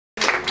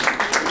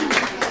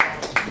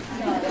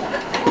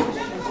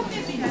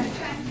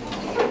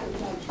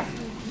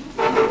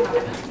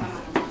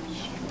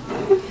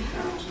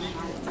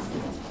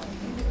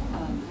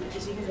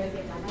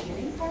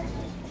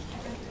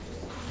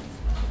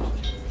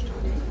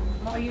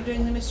Are you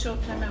doing the Miss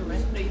Short-Term Memory?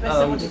 No, you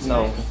best want it to.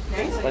 No.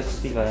 Okay. Let's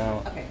speak that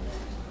out. Okay.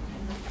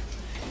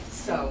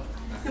 So,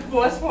 the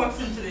boss walks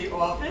into the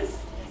office,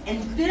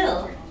 and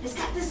Bill has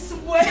got this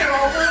sweater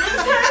over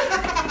his head.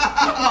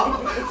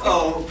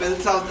 Oh, Bill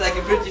sounds like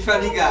a pretty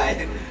funny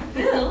guy.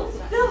 Bill?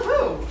 Bill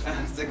who?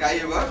 The guy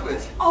you work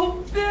with.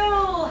 Oh,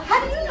 Bill!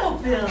 How do you know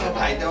Bill?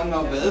 I don't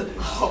know Bill.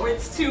 Oh,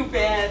 it's too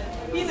bad.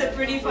 He's a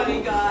pretty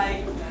funny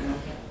guy.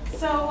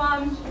 So,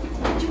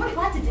 do you want to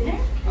go out to dinner?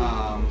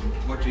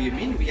 What do you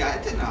mean? We are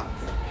at dinner.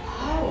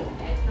 Oh,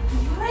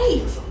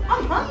 great!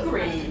 I'm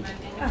hungry.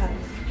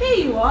 Here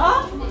you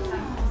are.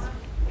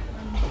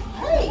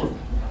 Hey,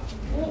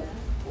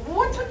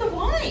 what's with the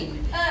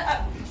wine?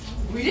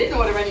 We didn't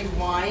order any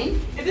wine.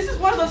 If this is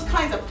one of those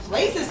kinds of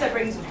places that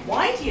brings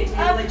wine to your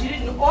table that you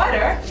didn't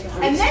order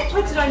and then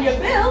puts it on your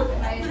bill,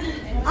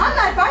 I'm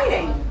not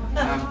biting.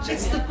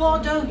 It's the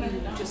Bordeaux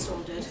you just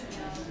ordered.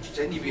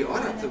 Jenny, we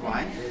ordered the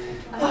wine.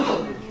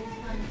 Oh.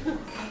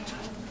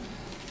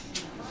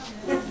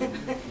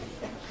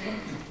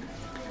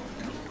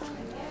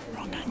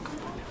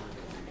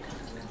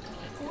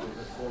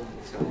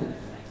 So,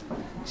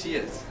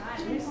 cheers.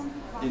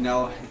 You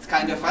know, it's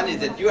kind of funny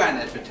that you are in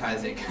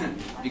advertising,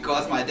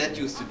 because my dad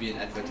used to be in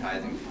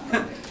advertising.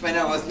 When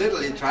I was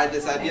little, he tried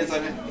this idea.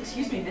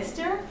 Excuse me,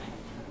 mister?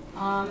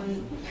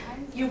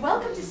 You're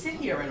welcome to sit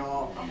here and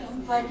all,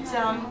 but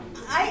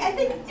I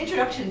think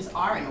introductions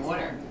are in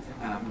order.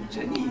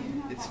 Jenny,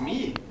 it's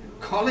me,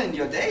 Colin,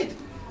 your date.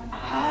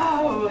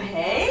 Oh,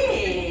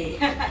 hey!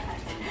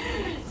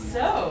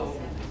 So,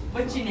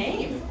 what's your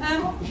name?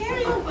 Here are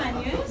your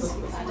menus,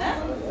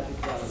 madam.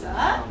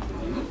 Sir.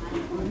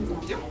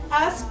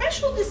 Our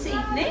special this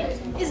evening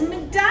is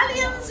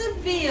medallions of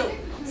veal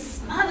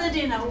smothered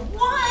in a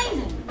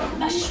wine and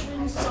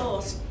mushroom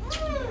sauce.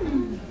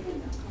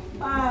 Do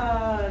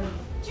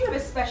you have a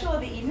special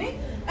of the evening?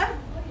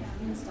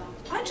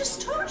 I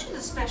just told you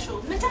the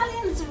special,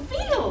 medallions of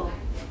veal.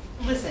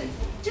 Listen,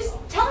 just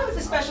tell me what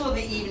the special of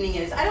the evening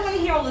is. I don't want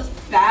to hear all this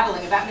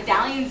babbling about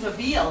medallions of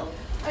veal.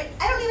 I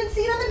don't even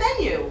see it on the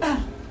menu.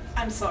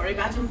 I'm sorry,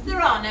 madam.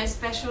 There are no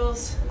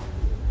specials.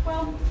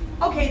 Well,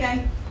 okay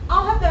then.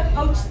 I'll have the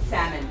poached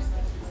salmon.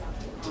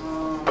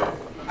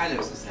 I live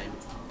the same.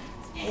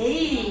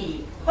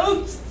 Hey,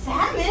 poached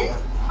salmon?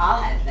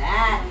 I'll have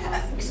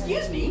that.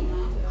 Excuse me.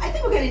 I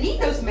think we're going to need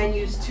those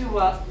menus to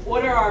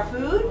order our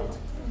food.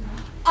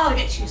 I'll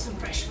get you some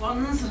fresh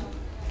ones.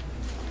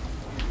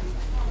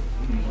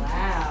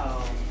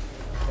 Wow,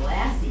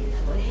 classy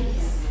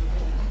place.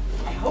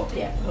 I hope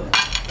they have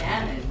poached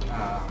salmon.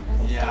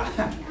 Yeah.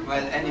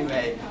 Well,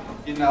 anyway,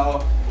 you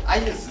know, I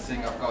used to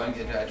think of going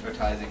into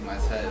advertising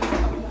myself,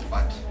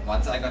 but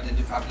once I got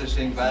into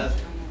publishing, well...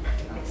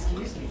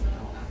 Excuse me,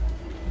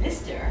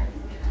 mister?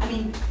 I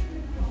mean,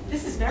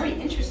 this is very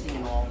interesting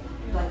and all,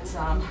 but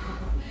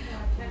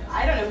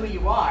I don't know who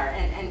you are,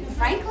 and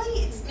frankly,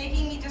 it's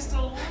making me just a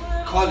little...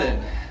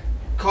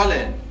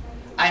 Colin,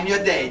 I'm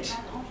your date.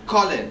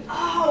 Colin.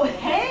 Oh,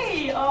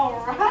 hey,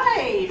 all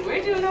right.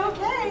 We're doing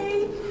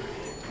okay.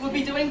 We'll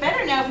be doing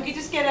better now if we could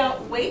just get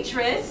a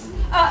waitress.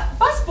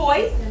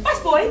 Busboy,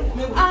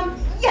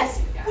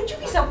 yes, would you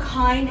be so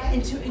kind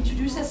and to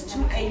introduce us to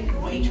a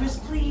waitress,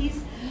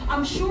 please?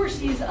 I'm sure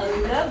she's a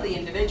lovely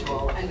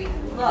individual, and we'd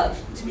love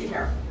to meet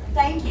her.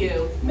 Thank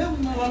you. No.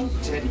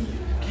 Jenny,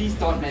 please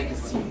don't make a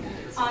scene.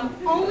 I'm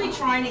only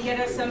trying to get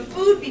us some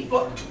food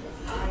before...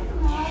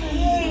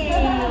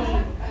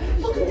 Hey,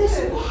 look at this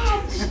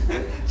watch.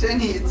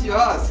 Jenny, it's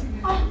yours.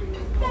 Oh,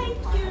 thank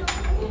you.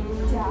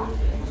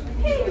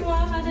 Here you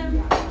are,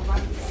 madam.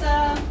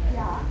 Sir.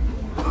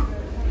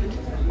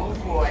 Oh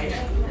boy.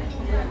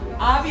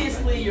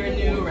 Obviously you're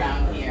new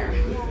around here.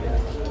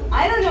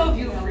 I don't know if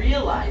you've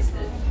realized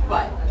it,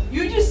 but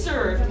you just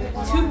served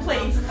 2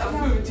 plates of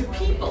food to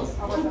people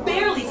who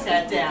barely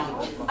sat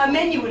down. A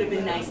menu would have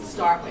been nice to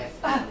start with.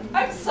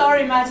 I'm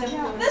sorry, madam.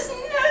 There's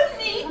no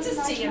need to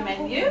see a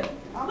menu.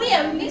 We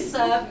only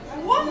serve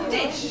one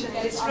dish at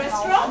this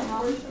restaurant.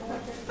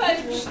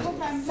 Poached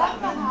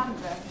salmon.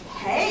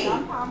 Hey,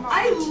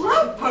 I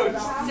love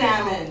poached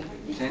salmon.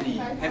 Jenny,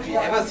 have you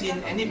ever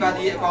seen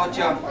anybody about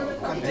your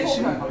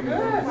condition?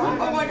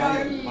 Oh my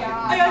god,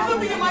 I got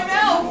something in my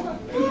mouth.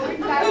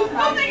 There's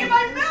something in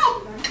my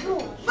mouth.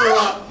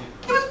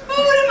 There's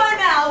food in my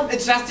mouth.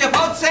 It's just your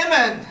poached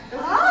salmon.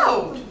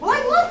 Oh, well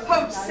I love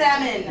poached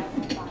salmon.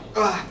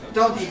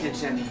 Don't eat it,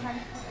 Jenny.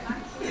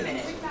 Wait a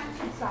minute.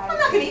 I'm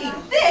not going to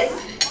eat this.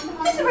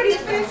 This already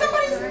has been in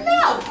somebody's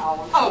mouth.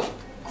 Oh,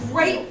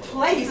 great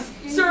place.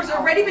 Serves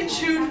already been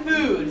chewed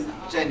food.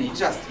 Jenny,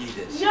 just eat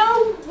it.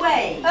 No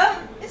way.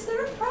 Is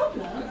there a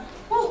problem?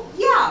 Well,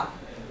 yeah.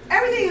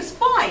 Everything is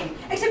fine,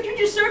 except you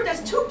just served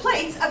us 2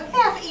 plates of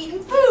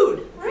half-eaten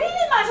food.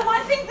 Really, madam?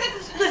 I think that...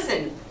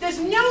 Listen, there's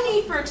no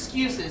need for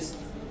excuses.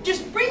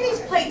 Just bring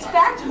these plates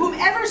back to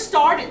whomever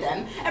started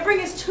them and bring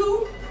us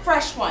 2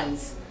 fresh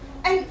ones.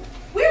 And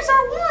where's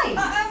our wine?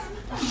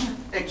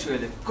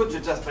 Actually, could you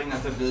just bring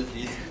us a bill,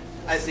 please?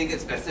 I think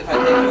it's best if I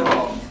take you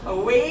home.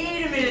 Oh,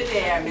 wait a minute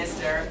there,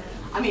 mister.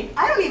 I mean,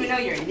 I don't even know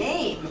your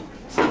name.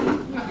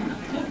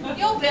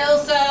 Your bill,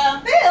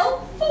 sir. Bill?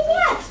 For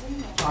what?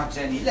 Oh,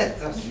 Jenny, let's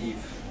just leave.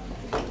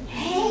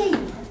 Hey,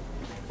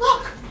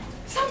 look,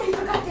 somebody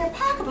forgot their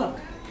pocketbook.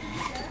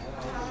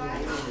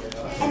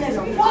 And there's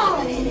a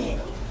wallet in it.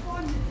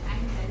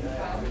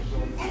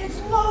 And it's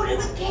loaded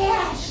with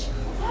cash.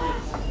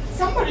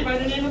 Somebody by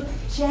the name of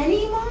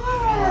Jenny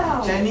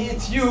Morrow. Jenny,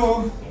 it's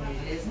you.